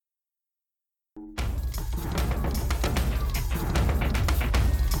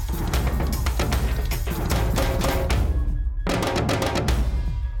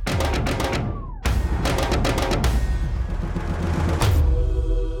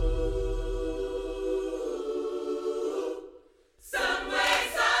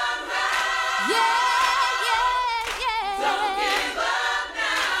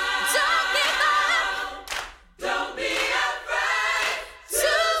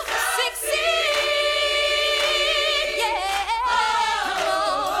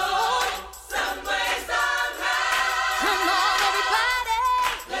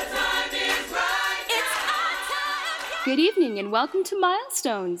and welcome to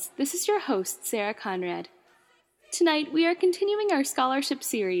Milestones. This is your host, Sarah Conrad. Tonight, we are continuing our scholarship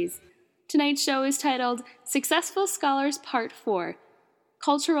series. Tonight's show is titled Successful Scholars Part 4,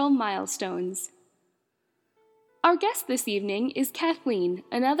 Cultural Milestones. Our guest this evening is Kathleen,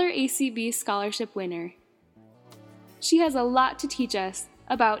 another ACB scholarship winner. She has a lot to teach us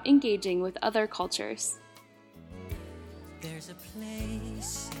about engaging with other cultures. There's a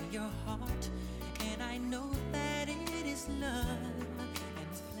place in your heart, and I know that it is love. And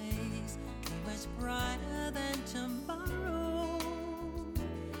this place is much brighter than tomorrow.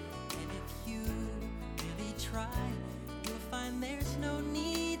 And if you really try, you'll find there's no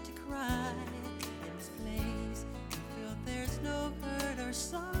need to cry. In this place, you feel there's no hurt or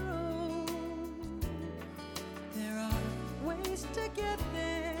sorrow. There are ways to get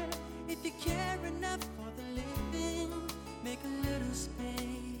there if you care enough for the living. Make a little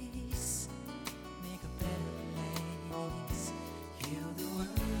space, make a better place, heal the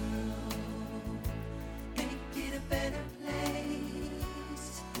world, make it a better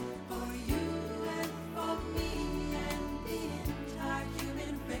place for you and for me and the entire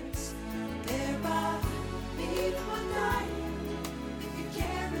human race. There are people dying. If you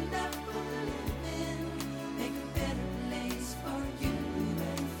care enough for the living, make a better place for you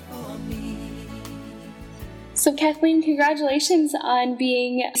and for me. So Kathleen, congratulations on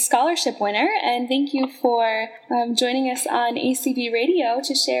being a scholarship winner, and thank you for joining us on ACB Radio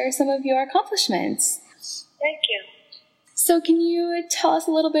to share some of your accomplishments. Thank you. So can you tell us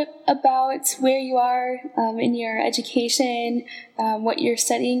a little bit about where you are in your education, what you're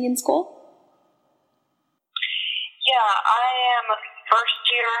studying in school? Yeah, I am a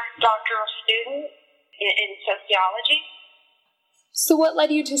first-year doctoral student in sociology. So what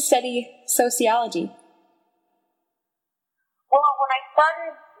led you to study sociology? Well, when I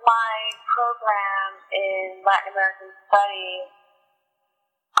started my program in Latin American Studies,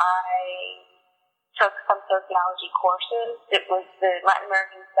 I took some sociology courses. It was the Latin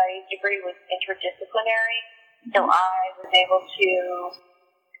American Studies degree was interdisciplinary, so I was able to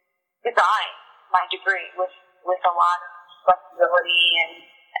design my degree with a lot of flexibility,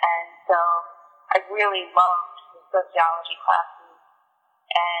 and so I really loved the sociology classes,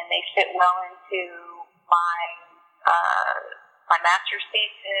 and they fit well into my master's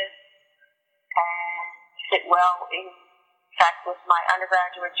thesis and fit well, in fact, with my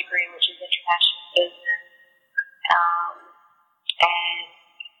undergraduate degree, which is international business. And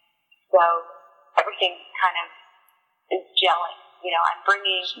so everything kind of is gelling. You know, I'm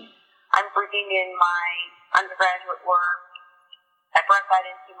bringing in my undergraduate work. I brought that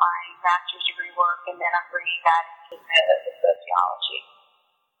into my master's degree work, and then I'm bringing that into the sociology.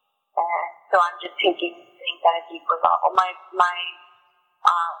 And so I'm just taking things at a deeper level. My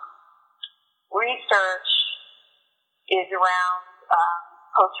research is around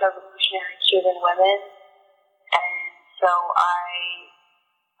post-revolutionary Cuban women, and so I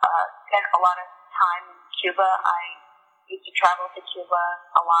spent a lot of time in Cuba. I used to travel to Cuba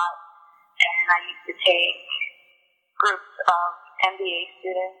a lot, and I used to take groups of MBA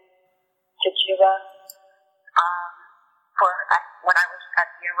students to Cuba when I was at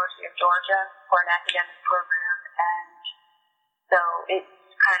the University of Georgia for an academic program, and so it's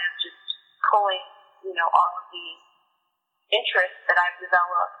kind of just pulling, all of the interests that I've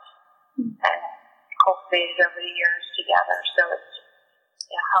developed and cultivated over the years together. So it's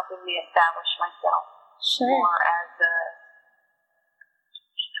helping me establish myself more as a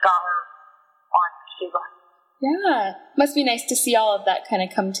scholar on Cuba. Yeah, must be nice to see all of that kind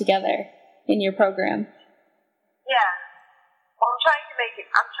of come together in your program. Yeah. Well, I'm trying to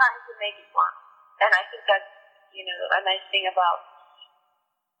make it work, and I think that's a nice thing about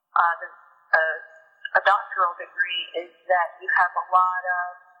a doctoral degree is that you have a lot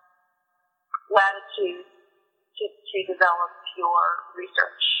of latitude to develop your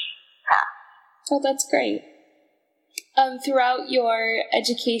research path. Oh, that's great. Throughout your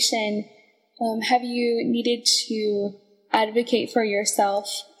education, have you needed to advocate for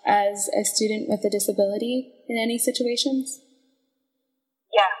yourself as a student with a disability in any situations?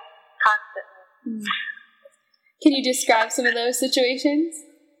 Yeah, constantly. Can you describe some of those situations?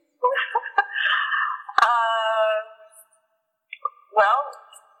 Well,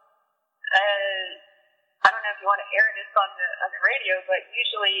 I don't know if you want to air this on the radio, but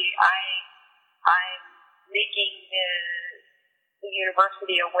usually I'm making the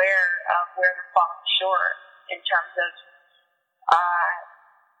university aware of where they're falling short in terms of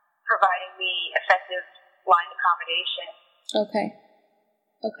providing me effective blind accommodation. Okay.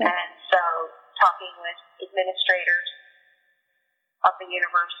 And so talking with administrators of the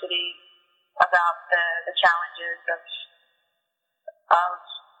university about the challenges of of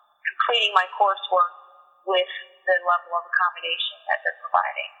completing my coursework with the level of accommodation that they're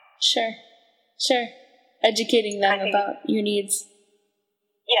providing. Sure. Educating them about your needs.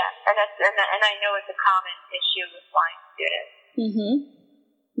 Yeah, and I know it's a common issue with blind students.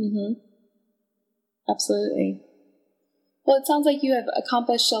 Absolutely. Well, it sounds like you have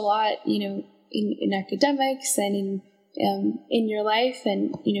accomplished a lot, in academics and in your life,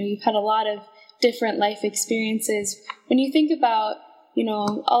 and you've had a lot of different life experiences. When you think about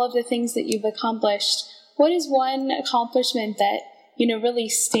all of the things that you've accomplished, what is one accomplishment that really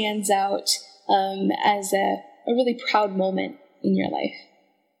stands out as a really proud moment in your life?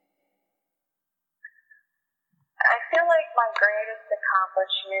 I feel like my greatest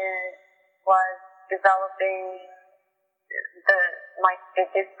accomplishment was developing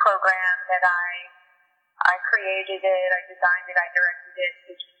this program that I created it, I designed it, I directed it,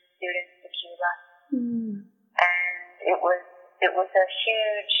 teaching students to Cuba. And it was a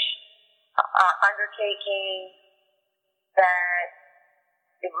huge undertaking that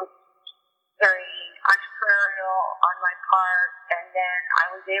it was very entrepreneurial on my part, and then I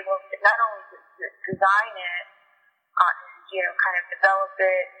was able to not only design it, kind of develop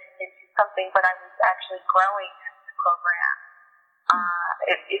it into something, but I was actually growing the program.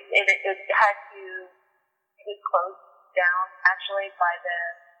 It had to be closed down actually by the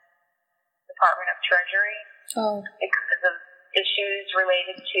Department of Treasury because of issues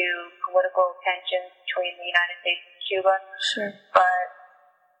related to political tensions between the United States and Cuba. Sure.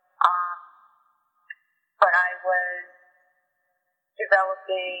 But I was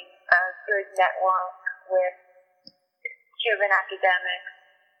developing a good network with Cuban academics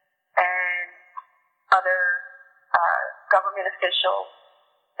and other government officials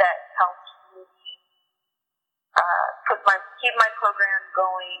that helped me keep my program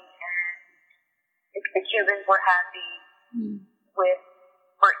going, and the Cubans were happy with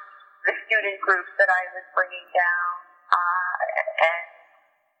the student groups that I was bringing down, and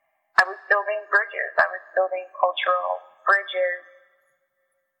I was building bridges. I was building cultural bridges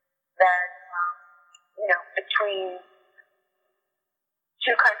that, between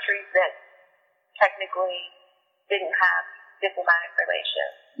two countries that technically didn't have diplomatic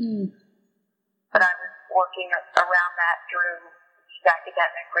relations. But I was working around that through these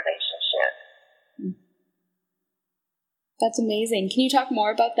academic relationships. That's amazing. Can you talk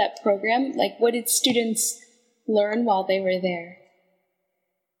more about that program? Like, what did students learn while they were there?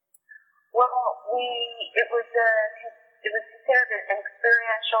 Well, it was considered an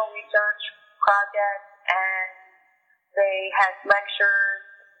experiential research project, and they had lectures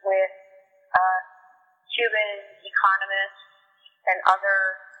with Cuban economists and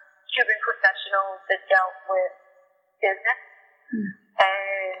other Cuban professionals that dealt with business.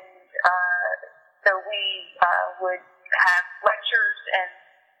 And so we would have lectures and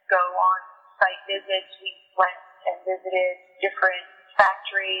go on site visits. We went and visited different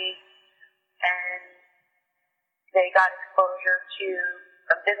factories, and they got exposure to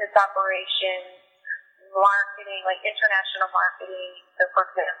business operations, marketing, like international marketing. So, for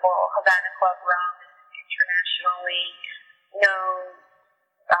example, Havana Club rum is an internationally known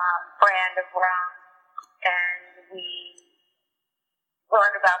brand of rum, and we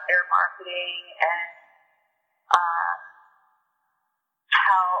learned about their marketing and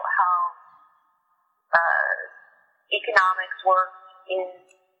how economics works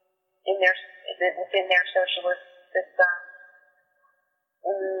within their socialist system.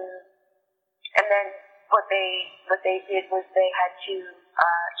 And then what they did was they had to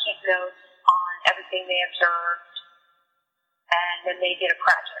keep notes on everything they observed, and then they did a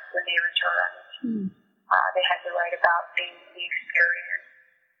project when they returned. They had to write about the experience.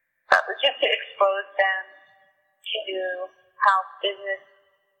 But just to expose them to how business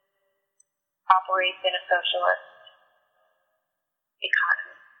operates in a socialist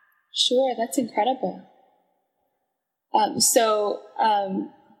economy. Sure, that's incredible. So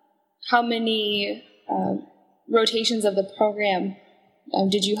how many rotations of the program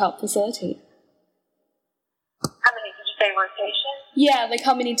did you help facilitate? How many, did you say rotations? Yeah, like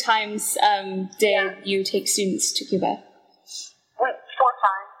how many times did you take students to Cuba? 4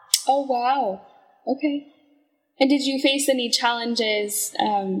 times. Oh, wow. Okay. And did you face any challenges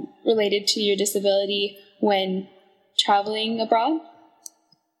related to your disability when traveling abroad?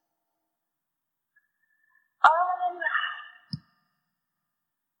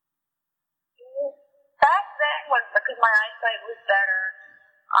 Back then, because my eyesight was better,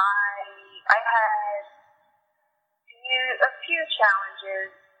 I had a few challenges,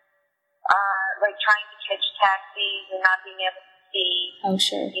 like trying to catch taxis and not being able to see. Oh,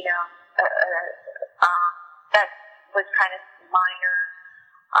 sure. That was kind of minor.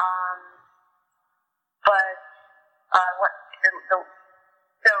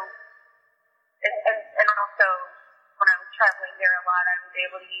 a lot. I was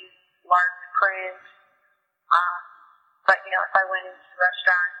able to use large print. But, if I went into the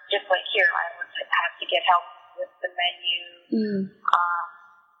restaurant, just like here, I would have to get help with the menu.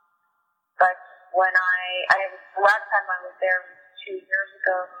 But when the last time I was there was 2 years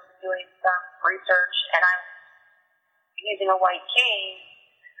ago, doing some research, and I was using a white cane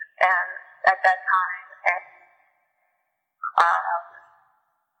and at that time, and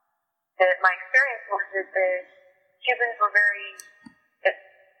my experience was that the Cubans were very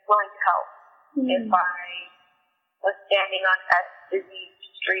willing to help. If I was standing on a busy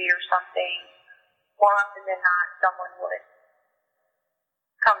street or something, more often than not, someone would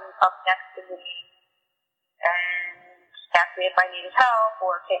come up next to me and ask me if I needed help,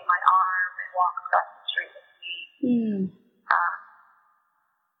 or take my arm and walk across the street with me.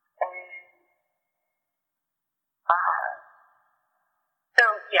 So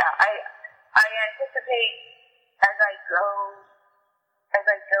yeah, I anticipate as I go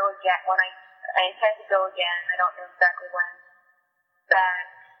again, when I intend to go again, I don't know exactly when, that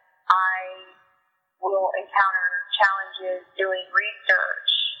I will encounter challenges doing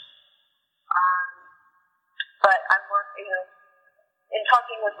research. But I'm working, in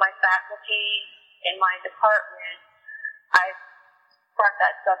talking with my faculty in my department, I've brought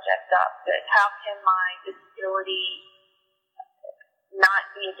that subject up, that how can my disability not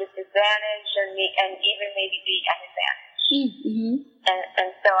be a disadvantage and even maybe be an advantage. And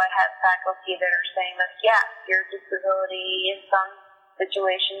so I have faculty that are saying that, yeah, your disability in some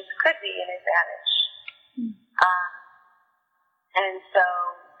situations could be an advantage. And so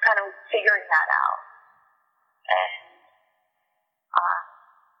kind of figuring that out and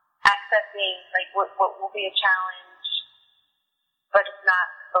accessing like what will be a challenge, but it's not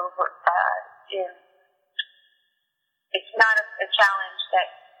it's not a challenge that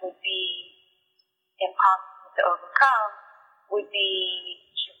would be impossible to overcome. Would be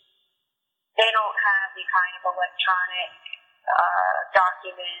they don't have the kind of electronic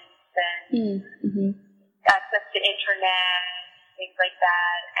documents and access to internet, things like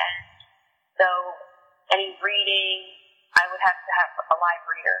that, and so any reading, I would have to have a live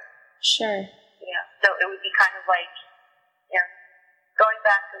reader. Sure. So it would be kind of like, going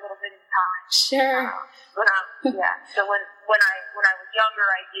back a little bit in time. Sure. So when I was younger,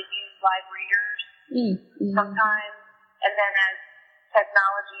 I did use live readers sometimes, and then as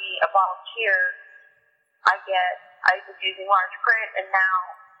technology evolved here, I was using large print, and now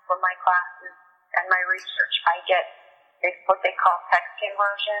for my classes and my research, I get what they call text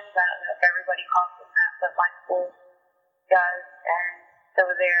conversions. I don't know if everybody calls them that, but my school does, and so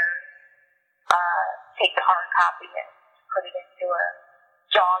they're take the hard copy and put it into a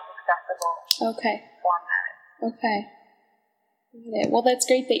JAWS accessible format. Okay. Well, that's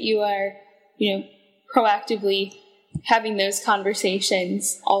great that you are, proactively having those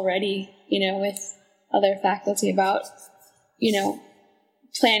conversations already, with other faculty about,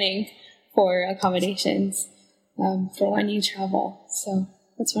 planning for accommodations for when you travel. So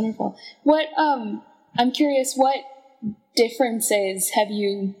that's wonderful. What I'm curious, what differences have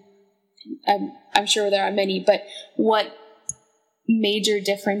you? I'm sure there are many, but what major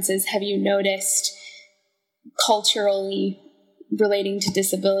differences have you noticed culturally relating to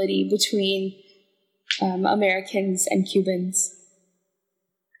disability between Americans and Cubans?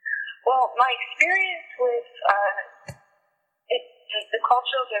 Well, my experience with the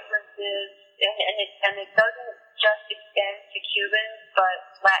cultural differences, and it doesn't just extend to Cubans, but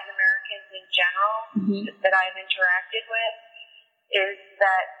Latin Americans in general that I've interacted with, is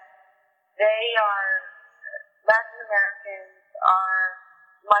that Latin Americans are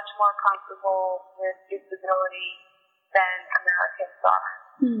much more comfortable with disability than Americans are.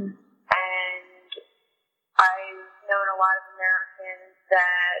 And I've known a lot of Americans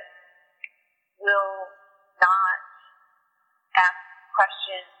that will not ask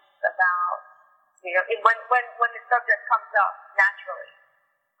questions about, when the subject comes up naturally,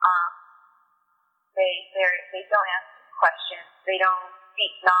 they don't ask questions, they don't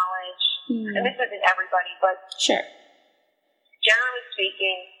seek knowledge, and this isn't everybody, but sure. Generally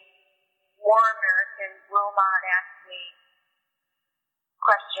speaking, more Americans will not ask me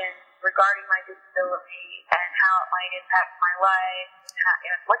questions regarding my disability and how it might impact my life.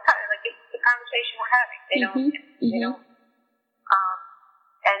 What kind of it's the conversation we're having. They don't.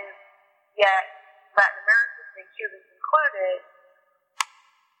 And yet, Latin Americans and Cubans included,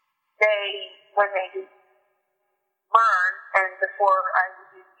 when they learn, and before I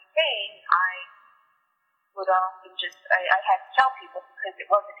was using the cane, I would often I had to tell people because it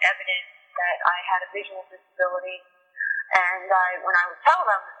wasn't evident that I had a visual disability. And when I would tell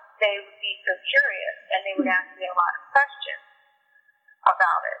them, they would be so curious, and they would ask me a lot of questions.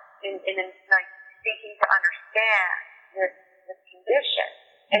 about it, in like seeking to understand this condition.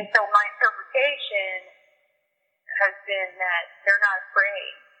 And so my interpretation has been that they're not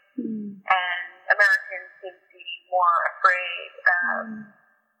afraid, and Americans seem to be more afraid of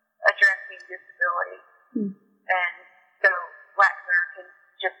addressing disability, and so Latin Americans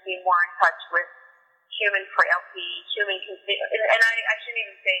just being more in touch with human frailty, and I shouldn't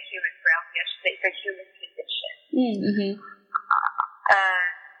even say human frailty, I should say the human condition.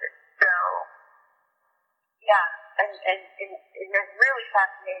 And so, yeah, and a really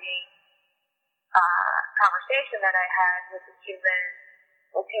fascinating conversation that I had with the Cuban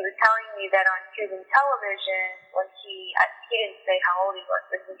was he was telling me that on Cuban television, when he didn't say how old he was,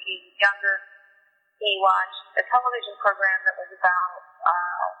 but when he was younger, he watched a television program that was about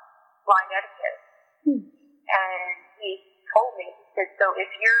blind etiquette. And he told me, he said, so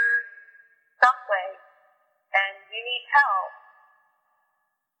if you're someplace and you need help,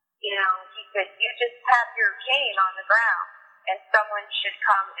 you know, he said, you just tap your cane on the ground and someone should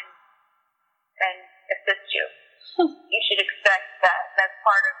come and assist you. You should expect that. That's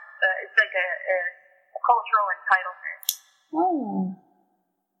part of, it's like a cultural entitlement.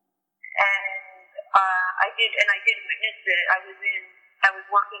 And I did witness it. I was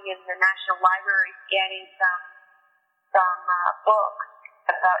working in the National Library scanning some books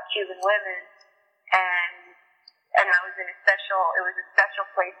about Cuban women, and I was in a special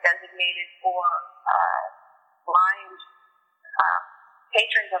place designated for blind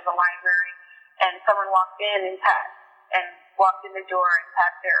patrons of the library, and someone walked in the door and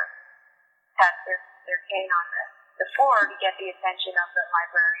tapped their cane on the floor to get the attention of the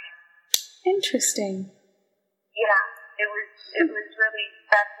librarian. Interesting. Yeah, it was really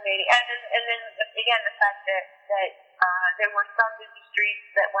fascinating, and then again the fact that there were some busy streets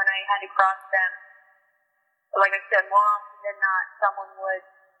that when I had to cross them, like I said, more often than not, someone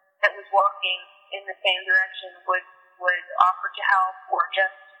that was walking in the same direction would offer to help or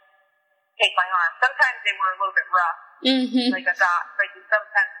just take my arm. Sometimes they were a little bit rough, like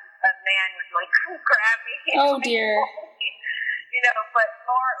sometimes a man would like grab me. Oh dear. You know, but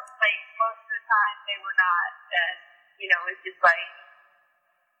more like most of the time they were not. You know, it's just like,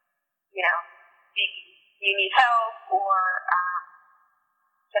 you know, do you need help, or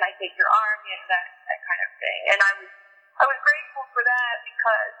can I take your arm? You know, that kind of thing. And I was grateful for that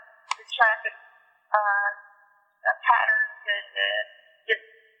because the traffic patterns and just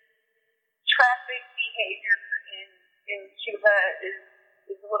traffic behavior in Cuba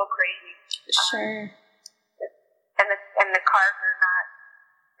is a little crazy. Sure. And the cars are not.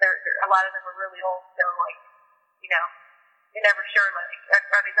 A lot of them are really old, so like, you know, you're never sure, like,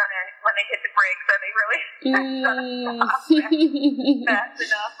 are they gonna, when they hit the brakes, are they really gonna stop fast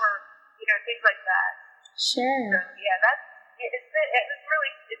enough, or, you know, things like that. Sure. So, yeah,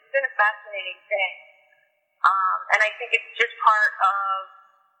 it's been a fascinating thing. And I think it's just part of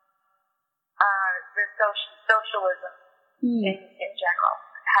the socialism in general.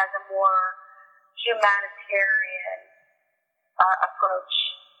 It has a more humanitarian approach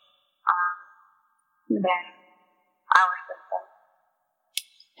than our system.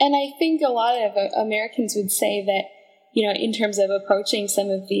 And I think a lot of Americans would say that, you know, in terms of approaching some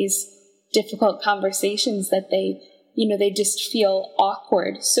of these difficult conversations, that they just feel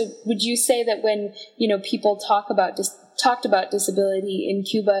awkward. So would you say that when, you know, people talked about disability in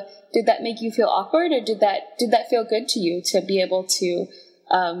Cuba, did that make you feel awkward, or did that feel good to you to be able to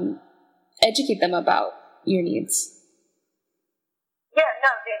educate them about your needs? Yeah,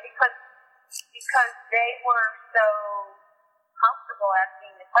 no, because they were so comfortable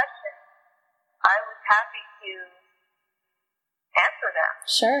asking the questions, I was happy to answer them.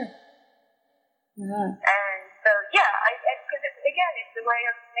 Sure. Yeah. And so, yeah, because it's a way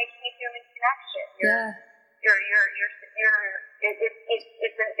of making a human connection. You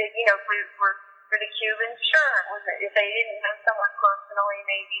know, for the Cubans, sure, if they didn't know someone personally,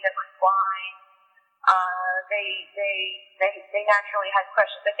 maybe that was blind, they naturally had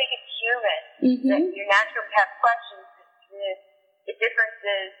questions. I think it's human that you naturally have questions. The difference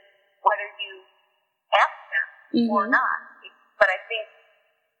is whether you ask them or not. But I think,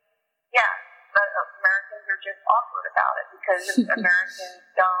 yeah, Americans are just awkward about it because Americans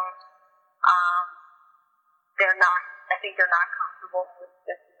don't. I think they're not comfortable with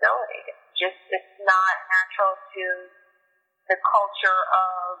disability. It's not natural to the culture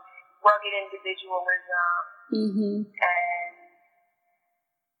of rugged individualism and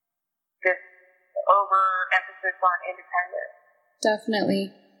this overemphasis on independence.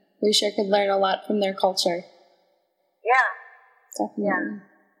 Definitely. We sure could learn a lot from their culture. Yeah. Definitely. Yeah.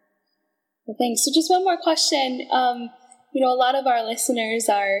 Well, thanks. So just one more question. a lot of our listeners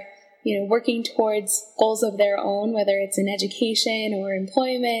are, working towards goals of their own, whether it's in education or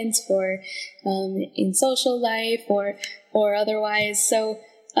employment or in social life or otherwise. So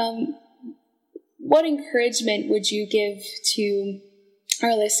what encouragement would you give to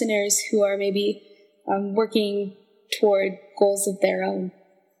our listeners who are maybe working toward goals of their own?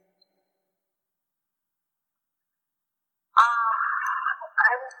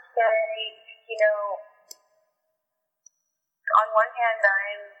 I would say, on one hand,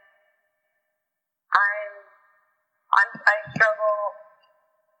 I struggle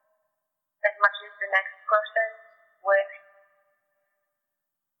as much as the next person with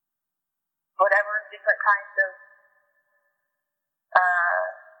whatever different kinds of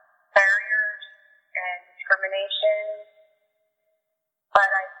barriers and discrimination. But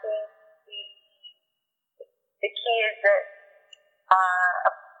I think the key is that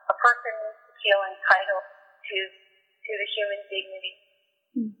a person needs to feel entitled to the human dignity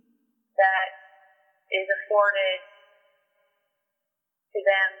that is afforded to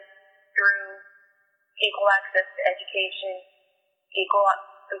them through equal access to education, equal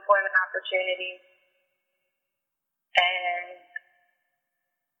employment opportunities, and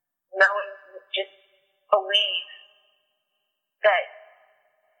knowing, just believe that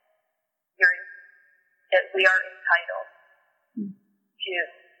we are entitled to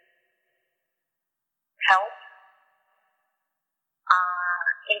help,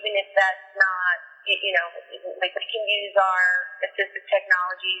 even if that's not, like we can use our assistive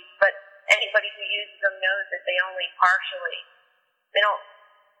technologies, but anybody who uses them knows that they only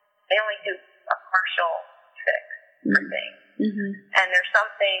do a partial fix for things. Mm-hmm. And there's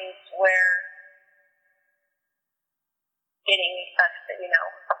some things where getting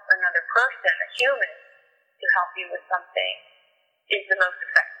another person, a human, to help you with something is the most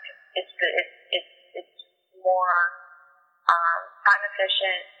effective. It's more time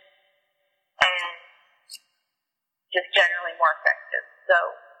efficient and just generally more effective.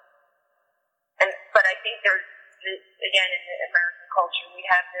 So, but I think there's again in the American culture we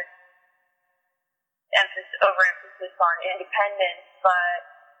have this overemphasis on independence,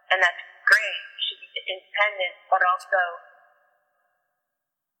 and that's great. You should be independent, but also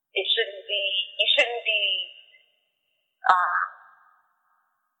you shouldn't be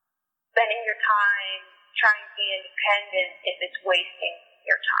spending your time trying to be independent if it's wasting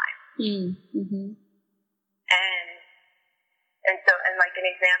your time. Mm-hmm. And so like an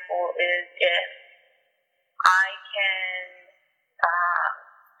example is if I can,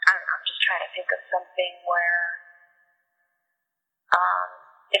 I'm just trying to think of something where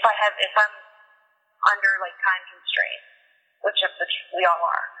if I'm under like time constraints, which we all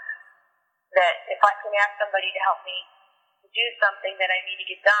are, that if I can ask somebody to help me do something that I need to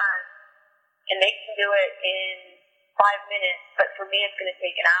get done, and they can do it in 5 minutes, but for me it's going to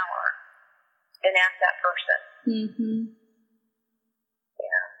take an hour, then ask that person. Mm-hmm.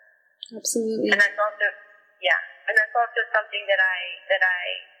 Yeah. Absolutely. And that's also something that I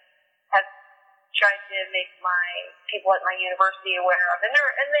have tried to make my people at my university aware of, and they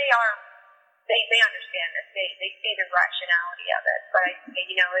understand this. They see the rationality of it. But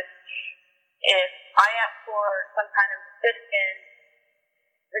if I ask for some kind of assistance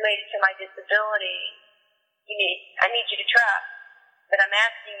related to my disability, I need you to trust that I'm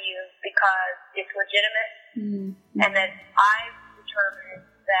asking you because it's legitimate, and that I've determined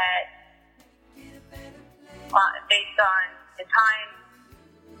that based on the time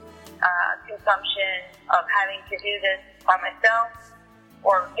consumption of having to do this by myself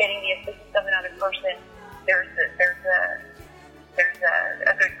or getting the assistance of another person, there's a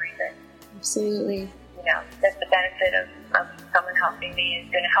good reason. Absolutely. That the benefit of someone helping me is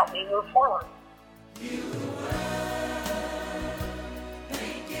going to help me move forward.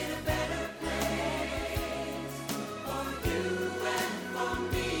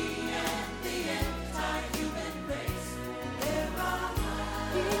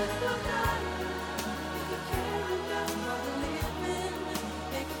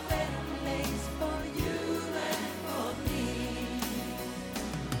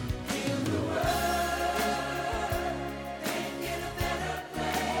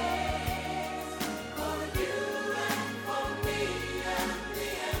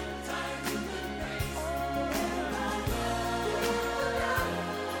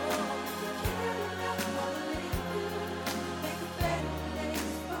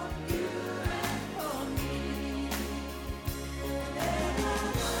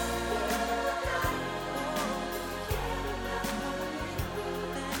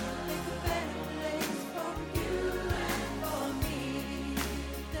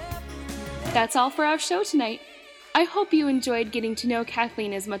 That's all for our show tonight. I hope you enjoyed getting to know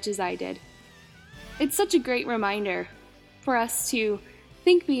Kathleen as much as I did. It's such a great reminder for us to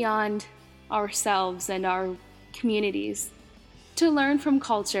think beyond ourselves and our communities, to learn from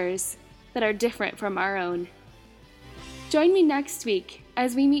cultures that are different from our own. Join me next week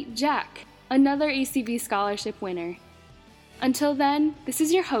as we meet Jack, another ACB Scholarship winner. Until then, this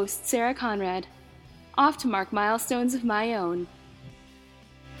is your host, Sarah Conrad, off to mark milestones of my own.